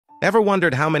Ever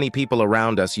wondered how many people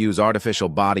around us use artificial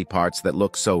body parts that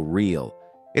look so real?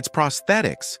 It's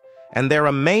prosthetics, and they're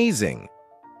amazing.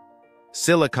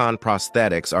 Silicone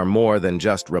prosthetics are more than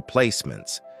just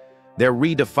replacements. They're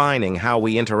redefining how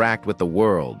we interact with the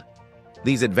world.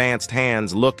 These advanced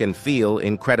hands look and feel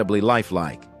incredibly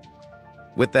lifelike.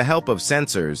 With the help of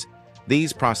sensors,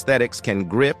 these prosthetics can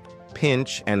grip,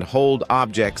 pinch, and hold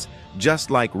objects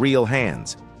just like real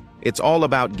hands. It's all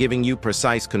about giving you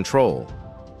precise control.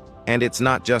 And it's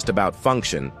not just about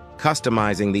function.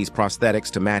 Customizing these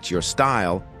prosthetics to match your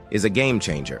style is a game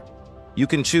changer. You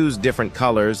can choose different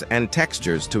colors and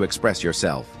textures to express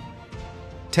yourself.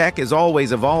 Tech is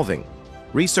always evolving.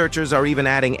 Researchers are even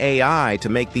adding AI to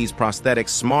make these prosthetics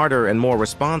smarter and more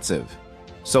responsive.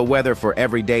 So whether for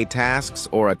everyday tasks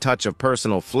or a touch of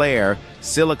personal flair,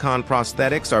 silicone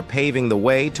prosthetics are paving the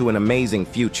way to an amazing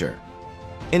future.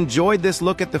 Enjoyed this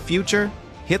look at the future?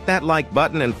 Hit that like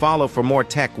button and follow for more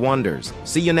tech wonders.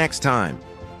 See you next time.